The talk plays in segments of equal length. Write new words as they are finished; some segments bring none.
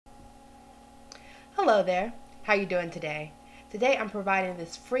Hello there. How you doing today? Today I'm providing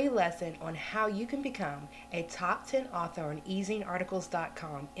this free lesson on how you can become a top 10 author on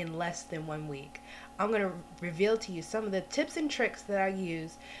EzineArticles.com in less than 1 week. I'm going to reveal to you some of the tips and tricks that I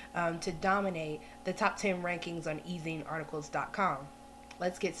use to dominate the top 10 rankings on EzineArticles.com.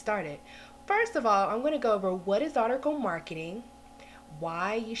 Let's get started. First of all, I'm going to go over what is article marketing,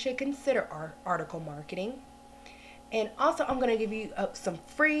 why you should consider article marketing, and also, I'm going to give you some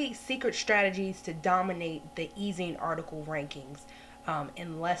free secret strategies to dominate the Ezine article rankings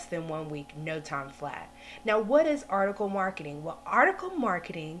in less than 1 week, no time flat. Now, what is article marketing? Well, article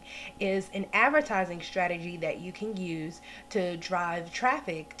marketing is an advertising strategy that you can use to drive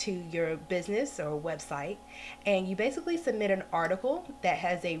traffic to your business or website. And you basically submit an article that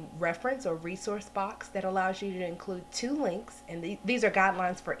has a reference or resource box that allows you to include 2 links. And these are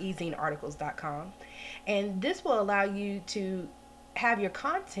guidelines for EzineArticles.com. And this will allow you to have your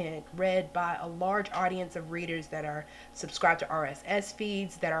content read by a large audience of readers that are subscribed to RSS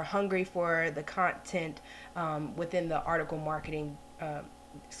feeds, that are hungry for the content within the article marketing,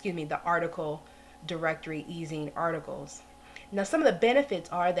 the article directory Ezine articles. Now, some of the benefits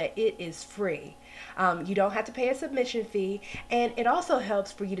are that it is free. You don't have to pay a submission fee, and it also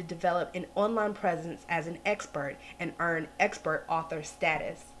helps for you to develop an online presence as an expert and earn expert author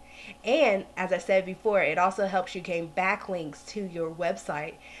status. And as I said before, it also helps you gain backlinks to your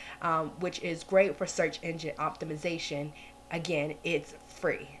website, which is great for search engine optimization. Again, it's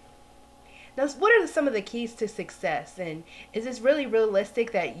free. Now, what are some of the keys to success? And is this really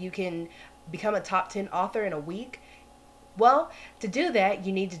realistic that you can become a top 10 author in a week? Well, to do that,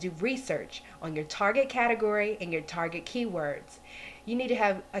 you need to do research on your target category and your target keywords. You need to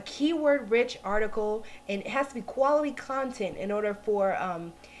have a keyword-rich article, and it has to be quality content in order for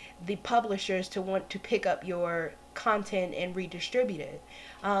the publishers to want to pick up your content and redistribute it.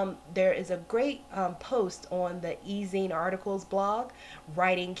 There is a great post on the Ezine Articles blog,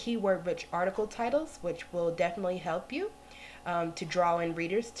 writing keyword-rich article titles, which will definitely help you to draw in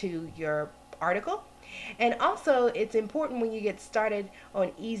readers to your article. And also, it's important when you get started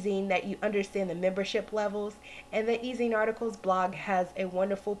on Ezine that you understand the membership levels. And the Ezine Articles blog has a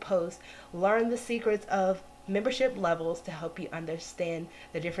wonderful post, Learn the Secrets of Membership Levels, to help you understand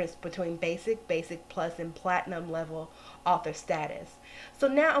the difference between basic, basic plus, and platinum level author status. So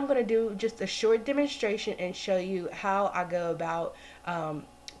now I'm going to do just a short demonstration and show you how I go about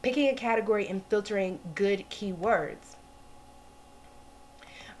picking a category and filtering good keywords.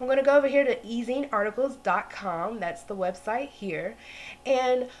 I'm going to go over here to EzineArticles.com. That's the website here.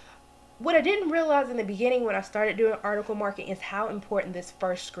 And what I didn't realize in the beginning when I started doing article marketing is how important this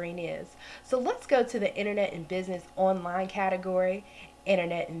first screen is. So let's go to the Internet and Business Online category,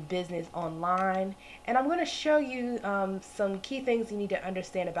 Internet and Business Online, and I'm going to show you some key things you need to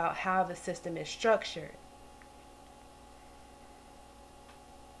understand about how the system is structured.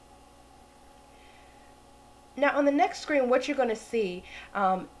 Now, on the next screen, what you're going to see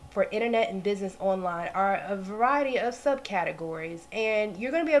for Internet and Business Online are a variety of subcategories, and you're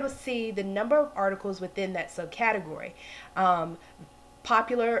going to be able to see the number of articles within that subcategory.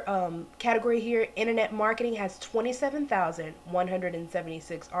 Popular category here, Internet Marketing, has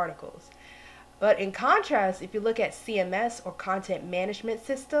 27,176 articles. But in contrast, if you look at CMS, or Content Management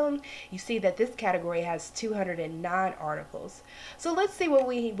System, you see that this category has 209 articles. So let's see what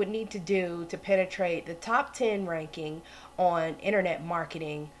we would need to do to penetrate the top 10 ranking on Internet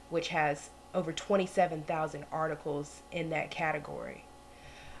Marketing, which has over 27,000 articles in that category.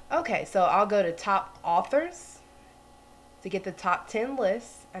 Okay, so I'll go to Top Authors to get the top 10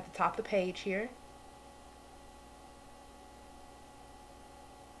 lists at the top of the page here.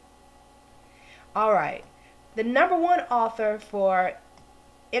 Alright, the number one author for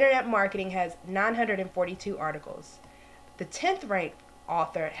Internet Marketing has 942 articles. The 10th ranked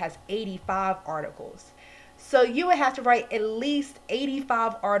author has 85 articles. So you would have to write at least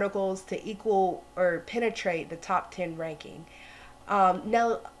 85 articles to equal or penetrate the top 10 ranking.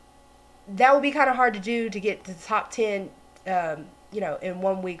 Now, that would be kind of hard to do to get to the top 10 in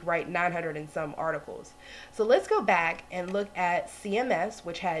 1 week, write 900 and some articles. So let's go back and look at CMS,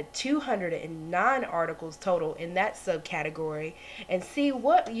 which had 209 articles total in that subcategory, and see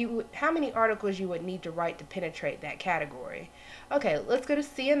how many articles you would need to write to penetrate that category. Okay, let's go to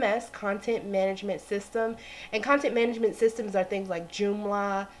CMS, Content Management System. And content management systems are things like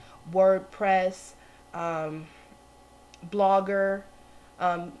Joomla, WordPress, Blogger.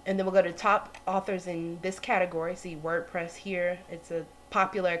 And then we'll go to top authors in this category. See WordPress here. It's a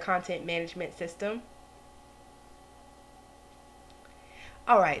popular content management system.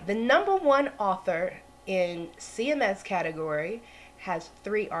 Alright, the number one author in CMS category has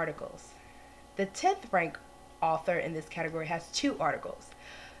 3 articles. The 10th ranked author in this category has 2 articles.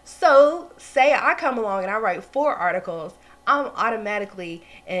 So say I come along and I write 4 articles, I'm automatically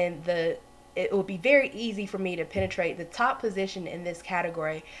in the it will be very easy for me to penetrate the top position in this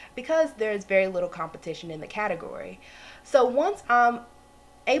category because there's very little competition in the category. So once I'm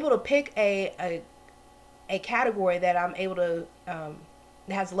able to pick a category that I'm able to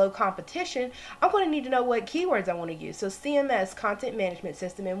that has low competition, I'm going to need to know what keywords I want to use. So CMS, Content Management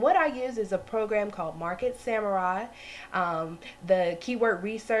System, and what I use is a program called Market Samurai. The keyword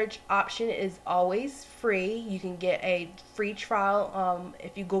research option is always free. You can get a free trial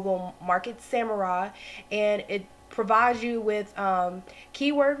if you Google Market Samurai, and it provides you with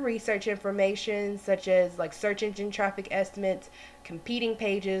keyword research information such as like search engine traffic estimates, competing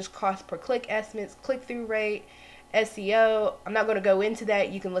pages, cost per click estimates, click-through rate, SEO. I'm not going to go into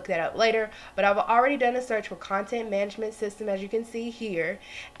that. You can look that up later. But I've already done a search for content management system, as you can see here.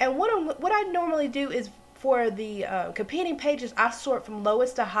 And what I normally do is for the competing pages, I sort from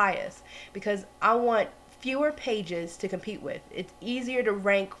lowest to highest because I want fewer pages to compete with. It's easier to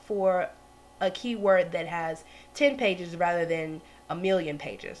rank for a keyword that has 10 pages rather than a million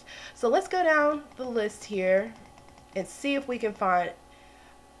pages. So let's go down the list here and see if we can find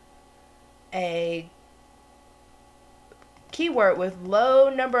a keyword with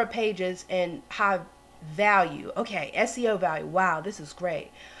low number of pages and high value. Okay, SEO value. Wow, this is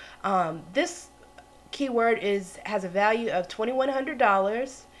great. This keyword has a value of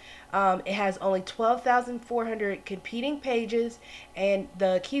 $2,100. It has only 12,400 competing pages, and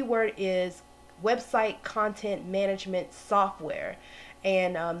the keyword is website content management software.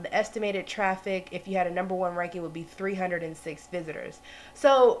 And the estimated traffic, if you had a #1 ranking, would be 306 visitors.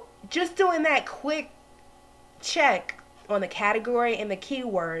 So just doing that quick check on the category and the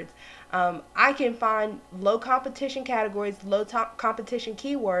keywords, I can find low competition categories, low top competition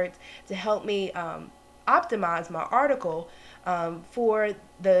keywords to help me optimize my article for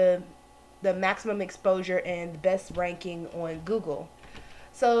the maximum exposure and the best ranking on Google.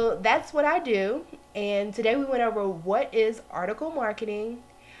 So that's what I do, and today we went over what is article marketing,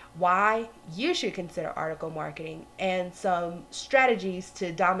 why you should consider article marketing, and some strategies to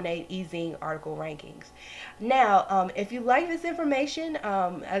dominate Ezine article rankings. Now, if you like this information,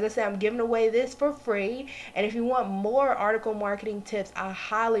 as I said, I'm giving away this for free, and if you want more article marketing tips, I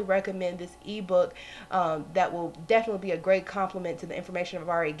highly recommend this ebook that will definitely be a great complement to the information I've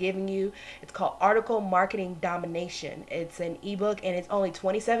already given you. It's called Article Marketing Domination. It's an ebook, and it's only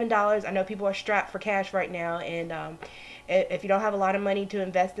 $27. I know people are strapped for cash right now, and if you don't have a lot of money to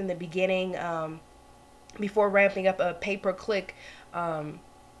invest in the beginning before ramping up a pay-per-click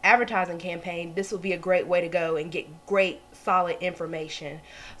advertising campaign, this will be a great way to go and get great solid information.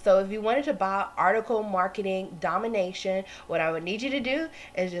 So if you wanted to buy Article Marketing Domination, what I would need you to do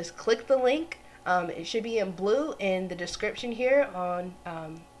is just click the link. It should be in blue in the description here on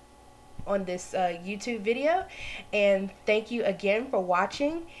this YouTube video. And thank you again for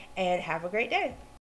watching, and have a great day.